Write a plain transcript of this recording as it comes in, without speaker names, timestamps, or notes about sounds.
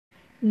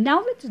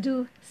Now let's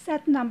do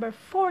set number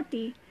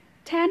 40,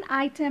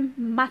 10-item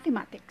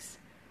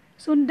mathematics.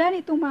 Sundan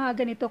itong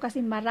mga ganito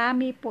kasi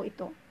marami po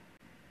ito.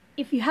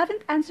 If you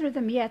haven't answered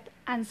them yet,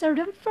 answer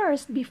them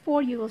first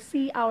before you will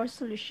see our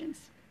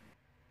solutions.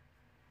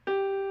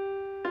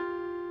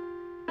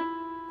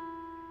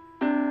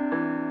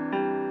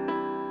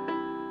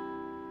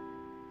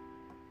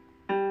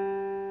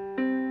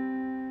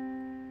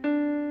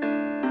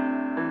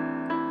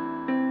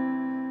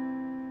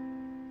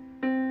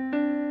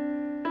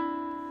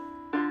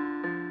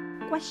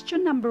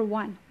 Question number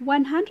 1,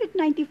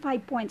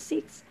 195.6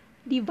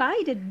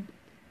 divided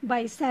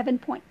by 7.2,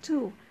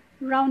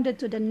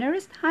 rounded to the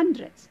nearest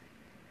hundreds,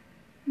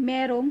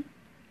 merong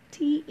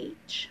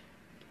TH,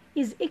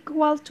 is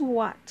equal to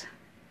what?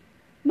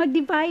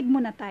 Mag-divide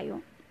muna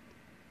tayo.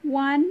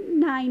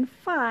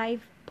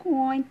 195.6,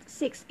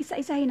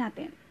 isa-isahin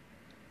natin.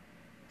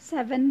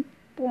 7.2.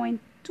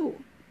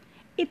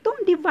 Itong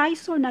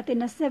divisor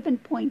natin na 7.2,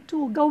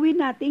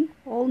 gawin nating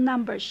whole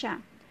number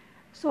siya.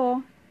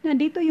 So,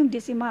 nandito yung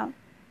decimal.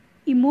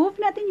 I-move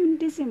natin yung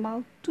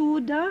decimal to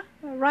the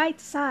right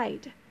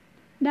side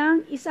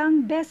ng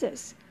isang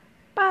beses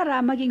para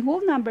maging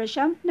whole number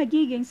siya,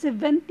 nagiging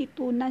 72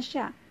 na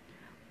siya.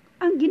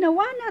 Ang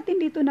ginawa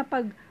natin dito na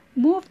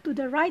pag-move to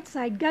the right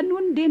side,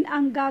 ganun din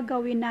ang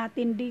gagawin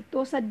natin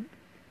dito sa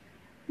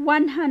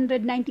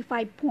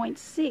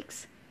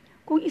 195.6.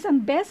 Kung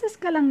isang beses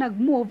ka lang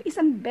nag-move,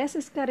 isang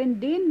beses ka rin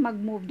din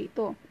mag-move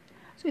dito.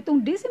 So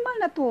itong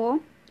decimal na to,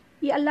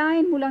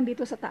 i-align mo lang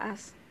dito sa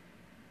taas.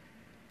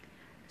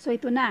 So,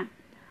 ito na.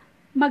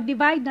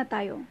 Mag-divide na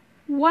tayo.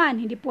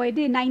 1, hindi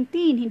pwede.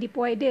 19, hindi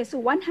pwede.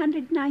 So,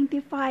 195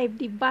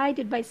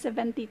 divided by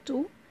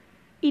 72.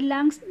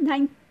 Ilang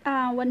 72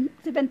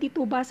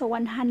 ba sa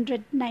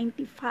 195?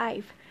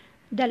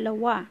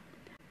 Dalawa.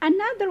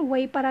 Another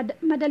way para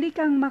madali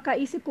kang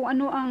makaisip kung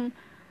ano ang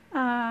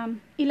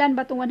ilan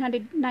ba itong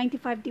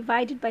 195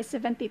 divided by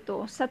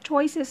 72. Sa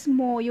choices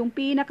mo, yung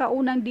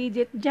pinakaunang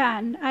digit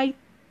dyan ay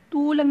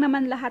 2 lang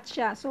naman lahat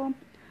siya. So,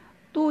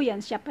 2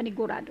 yan siya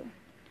panigurado.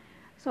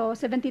 So,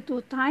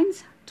 72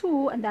 times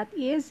 2, and that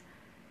is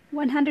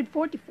 144.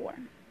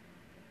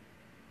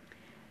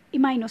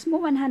 I-minus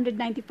mo,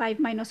 195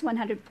 minus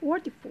 144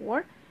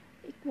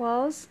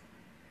 equals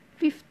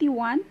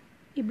 51.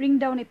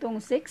 I-bring down itong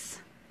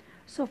 6.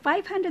 So,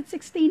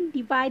 516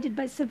 divided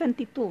by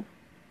 72.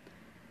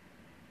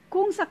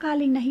 Kung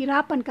sakaling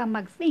nahirapan kang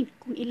mag-think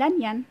kung ilan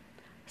yan,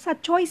 sa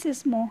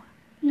choices mo,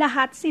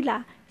 lahat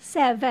sila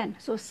 7.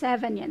 So,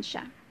 7 yan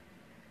siya.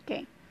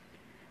 Okay.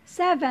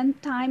 7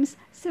 times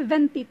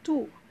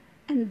 72,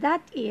 and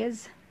that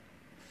is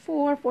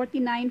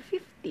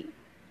 449.50.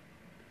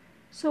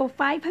 So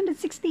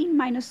 516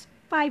 minus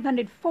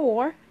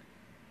 504,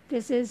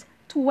 this is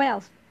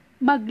 12.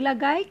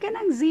 Maglagay ka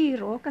ng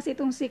 0 kasi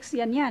itong 6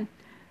 yan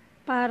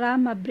para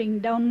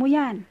ma-bring down mo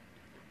yan.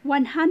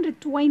 120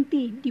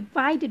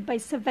 divided by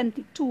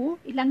 72,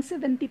 ilang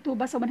 72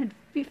 ba sa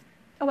 120?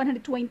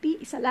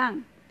 Isa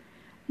lang.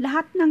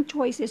 Lahat ng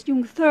choices,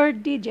 yung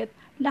third digit,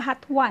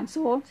 lahat 1.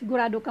 So,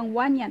 sigurado kang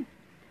 1 yan.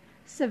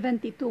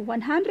 72.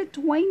 120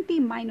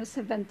 minus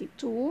 72.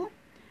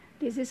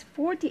 This is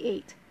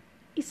 48.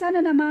 Isa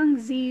na namang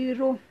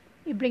 0.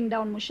 I-bring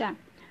down mo siya.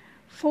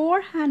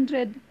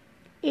 480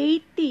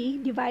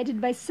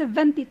 divided by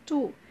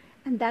 72.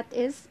 And that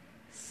is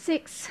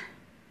 6.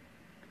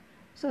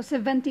 So,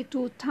 72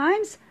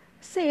 times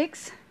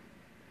 6.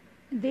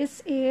 This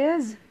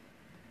is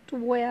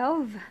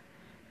 12.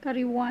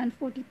 Carry 1,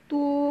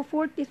 42,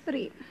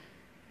 43.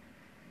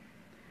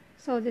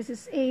 So, this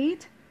is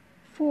 8,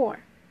 4.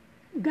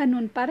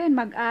 Ganun pa rin.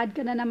 Mag-add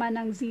ka na naman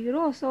ng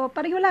 0. So,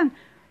 pareho lang.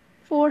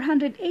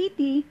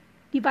 480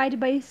 divided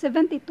by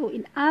 72.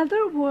 In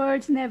other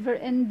words,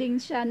 never-ending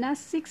siya na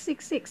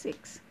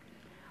 6666.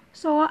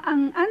 So,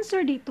 ang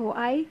answer dito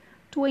ay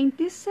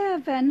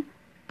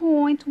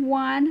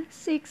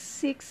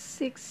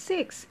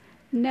 27.16666.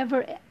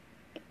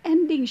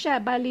 Never-ending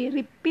siya. Bali,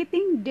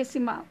 repeating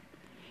decimal.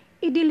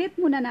 I-delete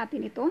muna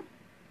natin ito.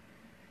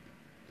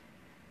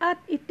 At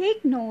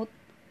i-take note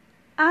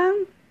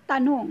ang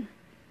tanong.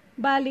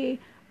 Bali,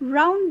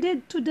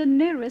 rounded to the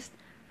nearest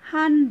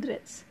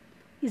hundreds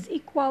is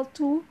equal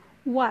to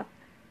what?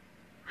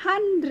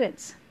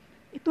 Hundreds.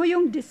 Ito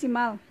yung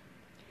decimal.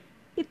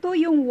 Ito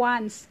yung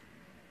ones.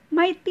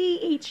 May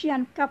TH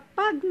yan.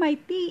 Kapag may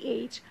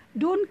TH,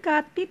 doon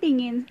ka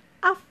titingin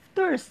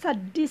after sa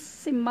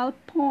decimal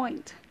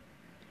point.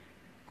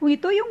 Kung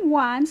ito yung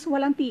ones,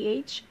 walang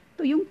TH,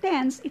 ito yung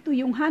tens, ito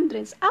yung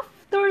hundreds.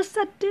 After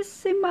sa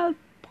decimal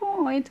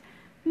point,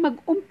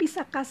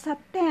 mag-umpisa ka sa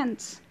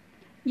tenths.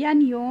 Yan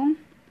yung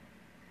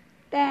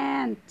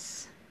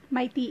tenths.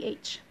 May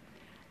TH.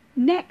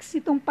 Next,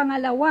 itong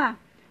pangalawa,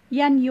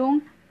 yan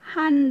yung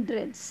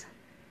hundreds.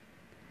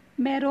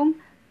 Merong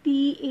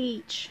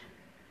TH.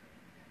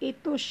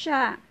 Ito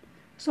siya.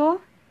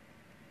 So,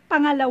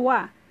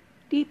 pangalawa,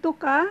 dito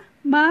ka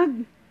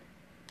mag-focus.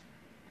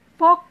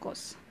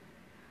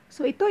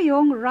 So, ito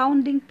yung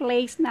rounding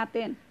place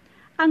natin.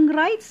 Ang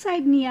right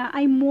side niya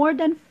ay more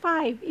than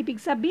 5.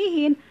 Ibig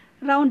sabihin,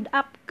 round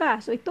up ka.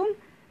 So, itong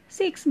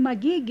 6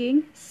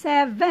 magiging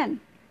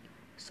 7.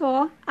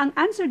 So, ang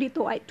answer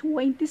dito ay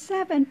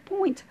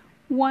 27.17.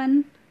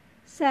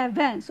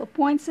 So,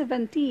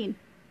 0.17.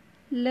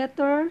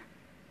 Letter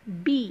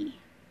B.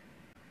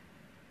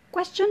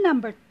 Question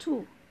number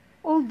 2.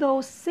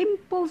 Although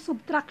simple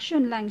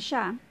subtraction lang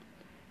siya,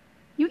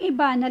 yung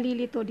iba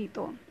nalilito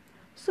dito.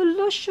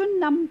 Solution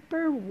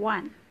number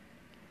 1.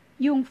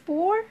 Yung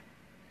 4,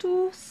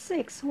 2,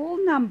 6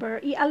 whole number,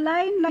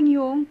 i-align lang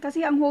yung,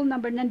 kasi ang whole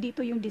number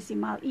nandito yung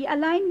decimal.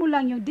 I-align mo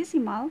lang yung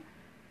decimal.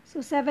 So,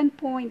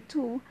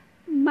 7.2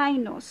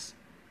 minus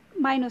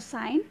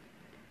sign.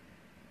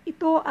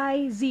 Ito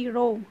ay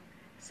 0.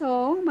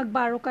 So,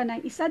 magbaro ka ng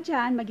isa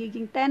dyan,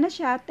 magiging 10 na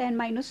siya. 10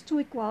 minus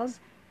 2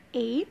 equals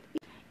 8.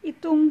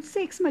 Itong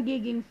 6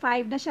 magiging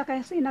 5 na siya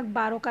kasi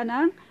nagbaro ka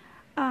ng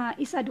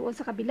isa doon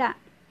sa kabila.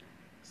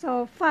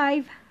 So,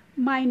 5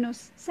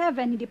 minus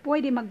 7, hindi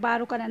pwede,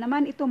 magbaro ka na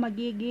naman. Ito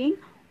magiging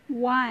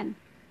 1.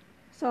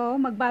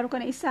 So, magbaro ka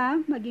na isa,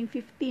 maging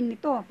 15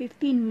 nito.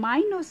 15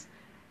 minus,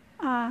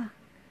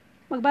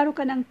 magbaro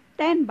ka ng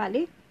 10,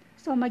 balik.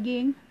 So,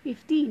 maging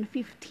 15.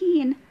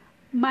 15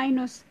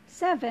 minus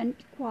 7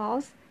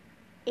 equals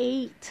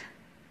 8.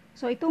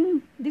 So,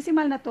 itong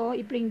decimal na to,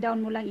 i-bring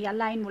down mo lang,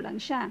 i-align mo lang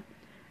siya.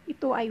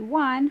 Ito ay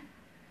 1,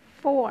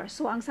 4.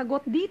 So, ang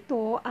sagot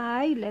dito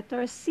ay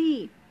letter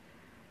C,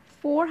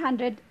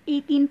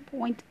 418.8.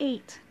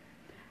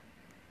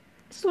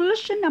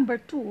 Solution number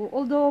 2,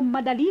 although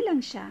madali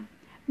lang siya,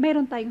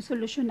 meron tayong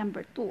solution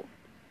number 2.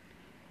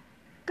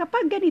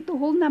 Kapag ganito,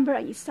 whole number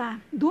ang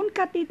isa, doon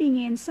ka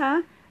titingin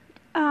sa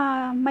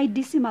may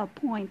decimal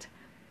point.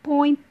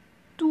 0.2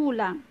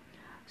 lang.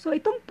 So,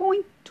 itong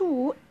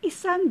 0.2,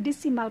 isang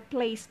decimal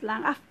place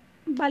lang.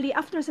 Bali,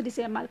 after sa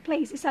decimal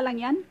place, isa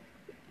lang yan.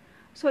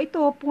 So,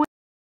 ito,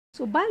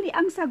 so, bali,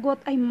 ang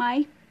sagot ay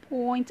may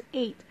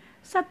 0.8.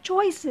 Sa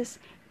choices,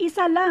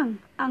 isa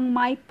lang ang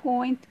may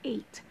 0.8.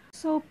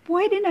 So,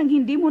 pwede nang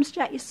hindi mo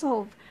siya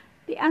isolve.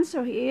 The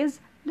answer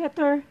is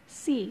letter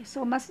C.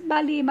 So,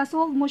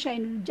 masolve mo siya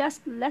in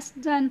just less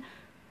than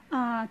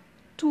 2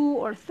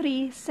 or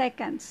 3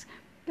 seconds.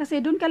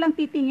 Kasi doon ka lang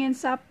titingin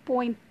sa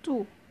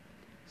 0.2.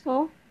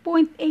 So,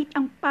 0.8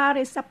 ang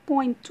pare sa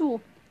 0.2.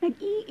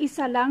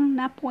 Nag-iisa lang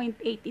na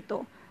 0.8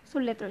 ito.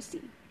 So, letter C.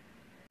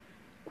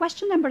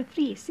 Question number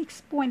 3,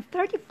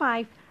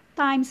 6.35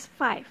 times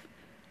 5.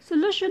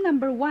 Solution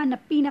number 1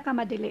 na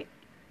pinakamadali.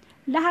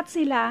 Lahat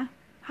sila,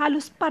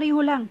 halos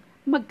pareho lang.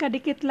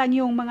 Magkadikit lang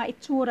yung mga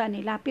itsura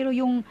nila, pero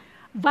yung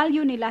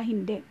value nila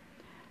hindi.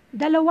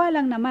 Dalawa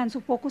lang naman,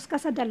 so focus ka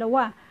sa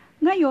dalawa.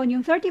 Ngayon,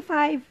 yung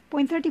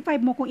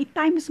 35.35 mo, kung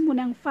i-times mo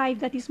ng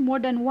 5, that is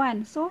more than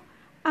 1. So,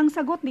 ang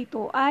sagot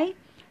dito ay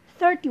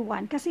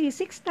 31. Kasi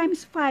 6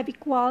 times 5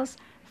 equals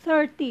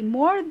 30.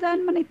 More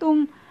than man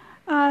itong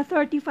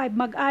 35,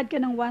 mag-add ka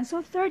ng 1,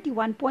 so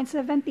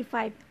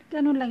 31.75.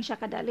 Ganun lang siya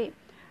kadali.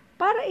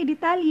 Para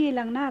i-detalye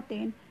lang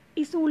natin,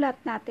 isulat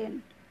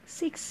natin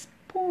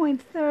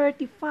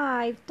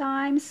 6.35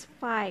 times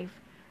 5.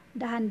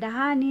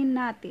 Dahan-dahanin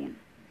natin.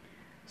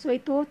 So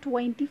ito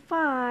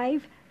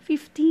 25,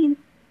 15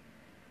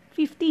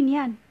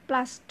 yan,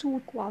 plus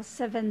 2 equals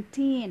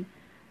 17.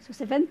 So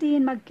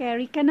 17,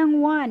 mag-carry ka ng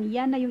 1.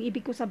 Yan na yung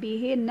ibig ko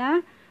sabihin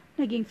na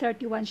naging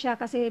 31 siya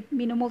kasi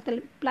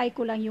minumultiply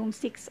ko lang yung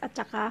 6 at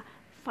saka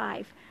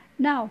 5.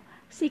 Now,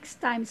 6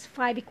 times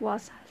 5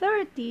 equals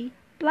 30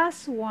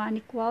 plus 1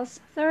 equals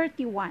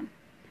 31.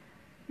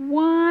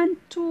 1,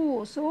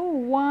 2. So,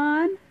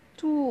 1,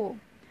 2.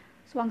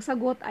 So, ang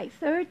sagot ay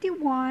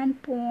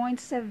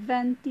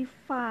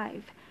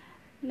 31.75.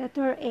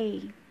 Letter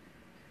A.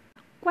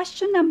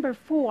 Question number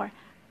 4.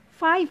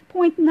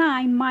 5.9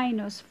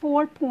 minus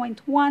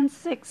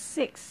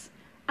 4.166.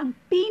 Ang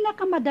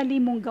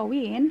pinakamadali mong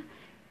gawin,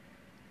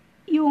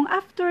 yung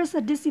after sa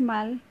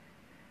decimal,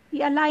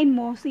 i-align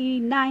mo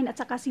si 9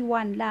 at saka si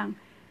 1 lang.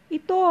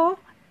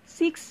 Ito,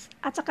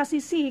 6 at saka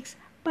si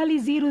 6, bali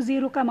 0,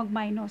 0 ka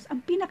mag-minus.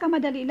 Ang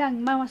pinakamadali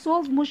lang,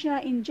 ma-solve mo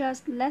siya in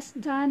just less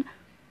than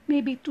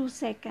maybe 2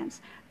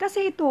 seconds.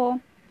 Kasi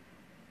ito,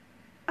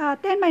 10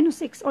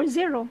 minus 6 or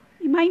 0,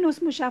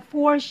 i-minus mo siya,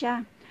 4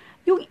 siya.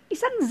 Yung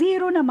isang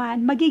 0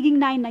 naman, magiging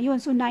 9 na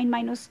yun. So, 9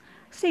 minus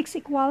 6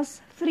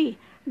 equals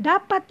 3.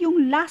 Dapat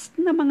yung last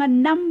na mga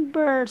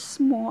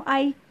numbers mo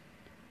ay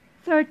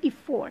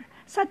 34.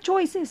 Sa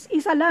choices,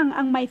 isa lang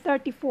ang may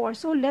 34.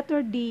 So,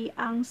 letter D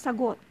ang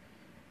sagot.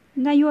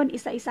 Ngayon,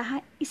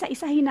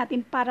 isa-isahin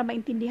natin para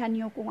maintindihan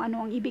nyo kung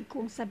ano ang ibig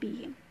kong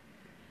sabihin.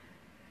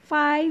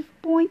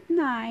 5.9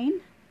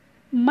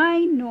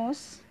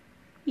 minus,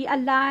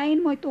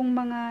 i-align mo itong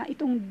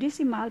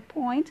decimal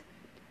point,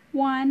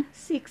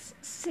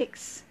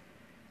 166.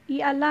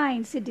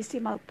 I-align si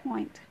decimal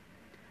point.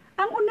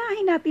 Ang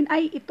unahin natin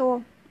ay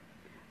ito.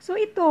 So,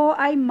 ito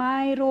ay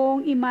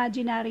mayroong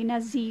imaginary na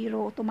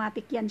 0.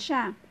 Automatic yan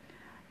siya.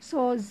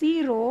 So,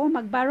 0,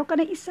 magbaro ka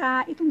ng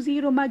isa. Itong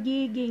 0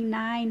 magiging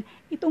 9.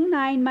 Itong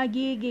 9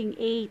 magiging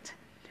 8.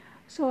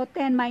 So,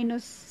 10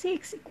 minus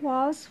 6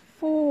 equals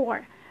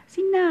 4.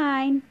 Si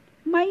 9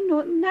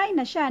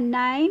 na siya.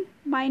 9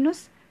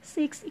 minus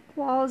 6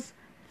 equals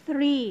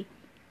 3.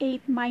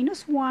 8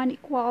 minus 1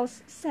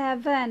 equals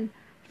 7.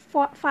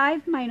 5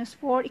 minus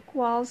 4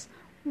 equals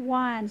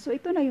 1. So,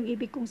 ito na yung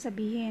ibig kong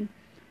sabihin.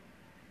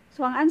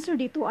 So, ang answer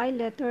dito ay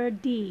letter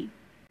D.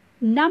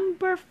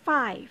 Number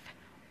 5.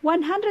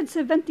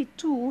 172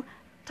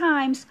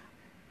 times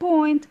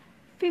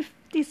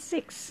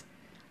 0.56.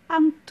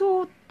 Ang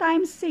 2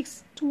 times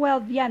 6,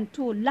 12 yan,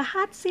 2.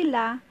 Lahat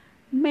sila,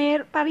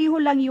 pareho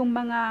lang yung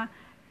mga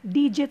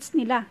digits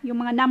nila,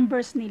 yung mga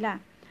numbers nila.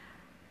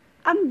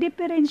 Ang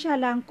diferensya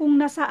lang kung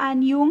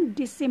nasaan yung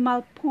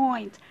decimal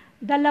point.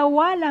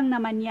 Dalawa lang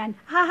naman yan.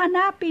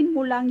 Hahanapin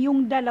mo lang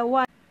yung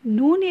dalawa.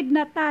 Nunid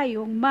na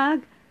tayong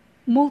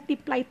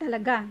mag-multiply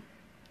talaga.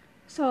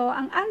 So,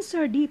 ang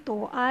answer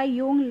dito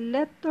ay yung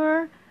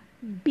letter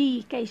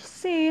B.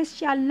 Kasi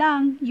siya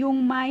lang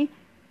yung may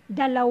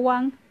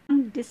dalawang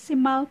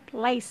decimal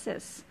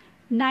places.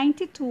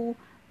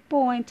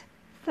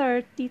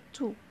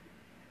 92.32.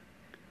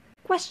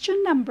 Question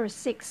number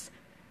 6.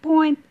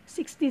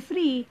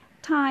 0.63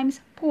 times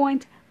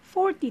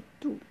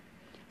 0.42.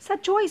 Sa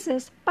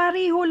choices,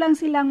 pareho lang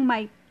silang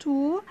may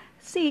 2,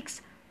 6,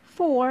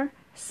 4,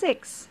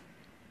 6.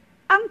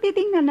 Ang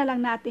titingnan na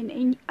lang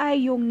natin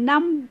ay yung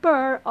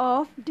number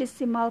of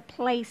decimal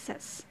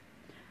places.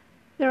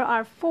 There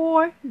are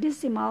 4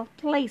 decimal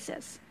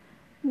places.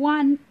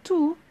 1,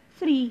 2,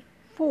 3,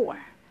 4.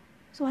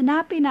 So,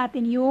 hanapin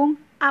natin yung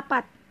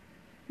 4.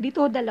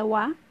 Dito 2,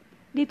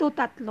 dito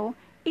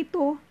 3,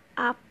 ito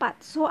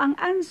 4. So, ang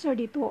answer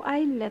dito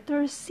ay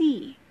letter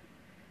C.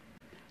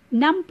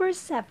 Number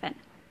 7.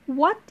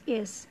 What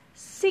is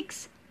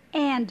 6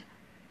 and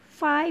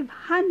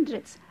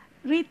 500ths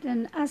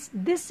written as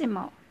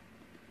decimal?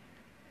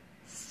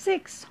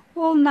 6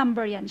 whole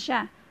number yan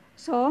siya.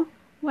 So,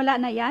 wala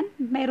na yan.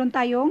 Mayroon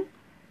tayong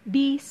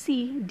B,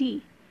 C, D.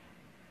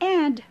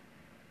 And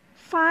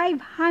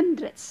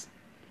 500ths.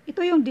 Ito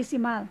yung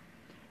decimal.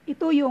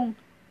 Ito yung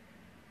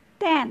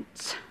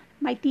tenths.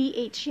 May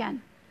TH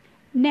yan.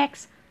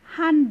 Next,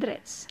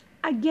 hundredths.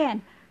 Again,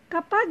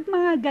 kapag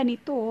mga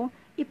ganito,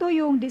 ito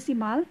yung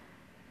decimal,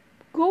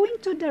 going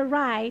to the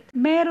right,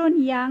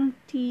 meron yang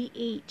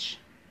TH.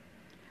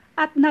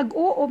 At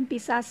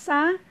nag-uumpisa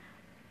sa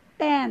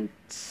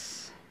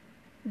tenths.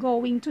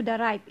 Going to the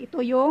right.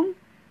 Ito yung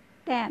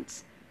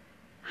tenths.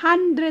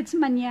 Hundreds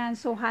man yan,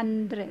 so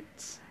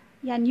hundreds.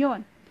 Yan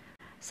yun.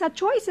 Sa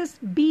choices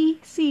B,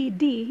 C,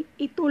 D,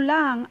 ito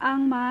lang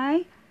ang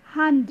may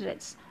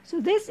hundreds. So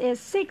this is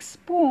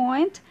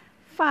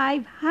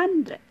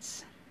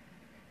 6.500ths.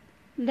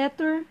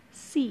 Letter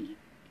C.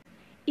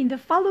 In the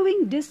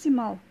following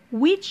decimal,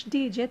 which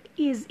digit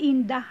is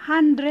in the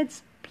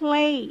hundreds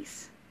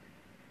place?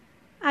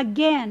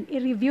 Again,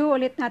 i-review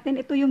ulit natin.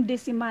 Ito yung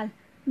decimal.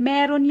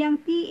 Meron yang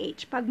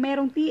TH. Pag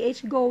merong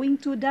TH, going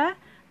to the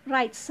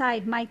right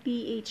side, may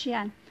TH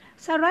yan.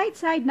 Sa right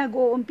side,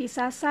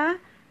 nag-uumpisa sa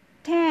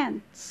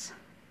tenths.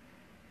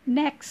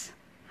 Next,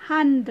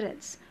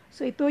 hundreds.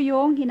 So, ito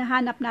yung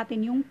hinahanap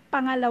natin, yung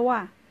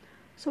pangalawa.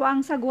 So,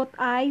 ang sagot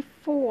ay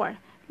 4.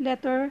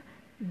 Letter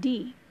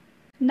D.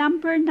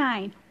 Number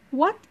 9.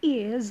 What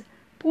is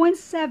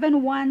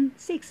 0.716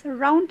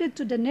 rounded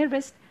to the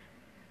nearest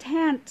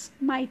tenths?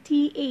 May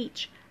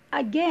TH.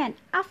 Again,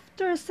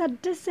 after sa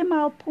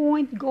decimal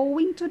point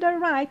going to the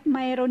right,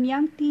 mayroon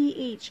yang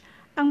TH.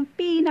 Ang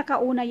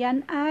pinakauna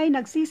yan ay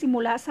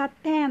nagsisimula sa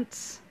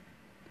tenths.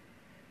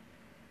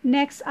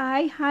 Next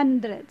ay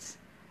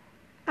hundreds.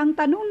 Ang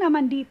tanong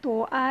naman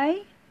dito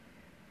ay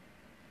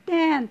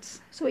tenths.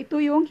 So, ito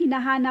yung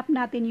hinahanap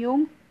natin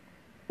yung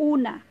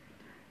una.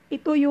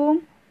 Ito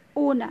yung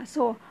una.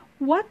 So,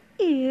 what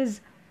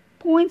is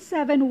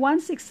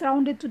 0.716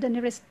 rounded to the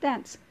nearest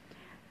tenths?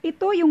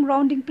 Ito yung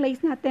rounding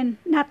place natin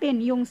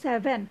yung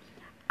 7.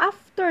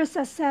 After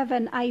sa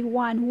 7 ay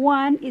 1.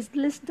 1 is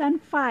less than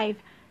 5.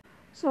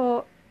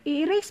 So,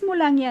 i-erase mo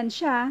lang yan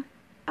siya.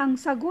 Ang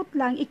sagot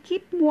lang,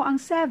 i-keep mo ang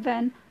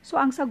 7.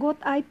 So, ang sagot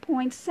ay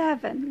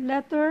 0.7.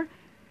 Letter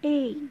A.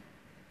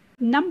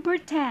 Number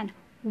 10.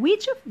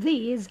 Which of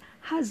these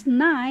has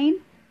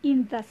 9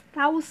 in the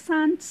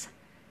thousandths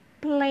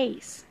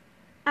place?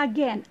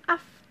 Again,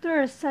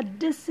 after sa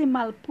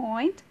decimal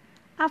point,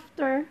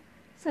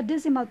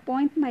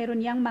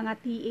 mayroon yang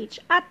mga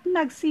TH. At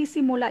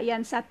nagsisimula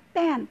yan sa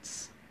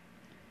tenths,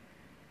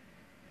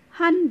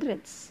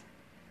 hundreds,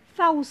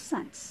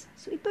 thousands.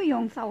 So, ito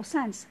yung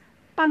thousands.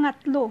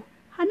 Pangatlo.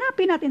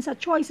 Hanapin natin sa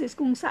choices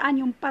kung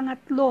saan yung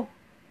pangatlo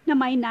na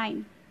may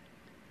 9.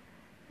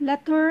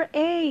 Letter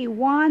A,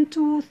 1,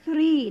 2,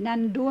 3.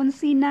 Nandun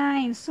si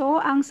 9. So,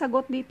 ang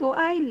sagot dito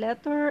ay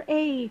letter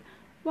A.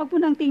 Huwag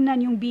mo nang tingnan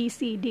yung B,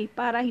 C, D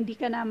para hindi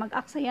ka na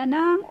mag-aksaya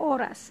ng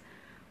oras.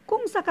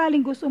 Kung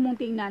sakaling gusto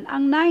mong tingnan,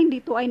 ang 9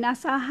 dito ay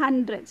nasa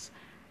hundreds.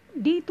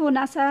 Dito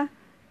nasa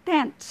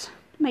tenths.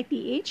 May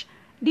TH.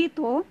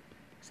 Dito,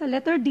 sa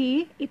letter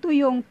D, ito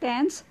yung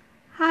tenths,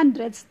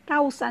 hundreds,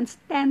 thousands,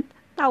 tenth,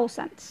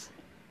 thousands.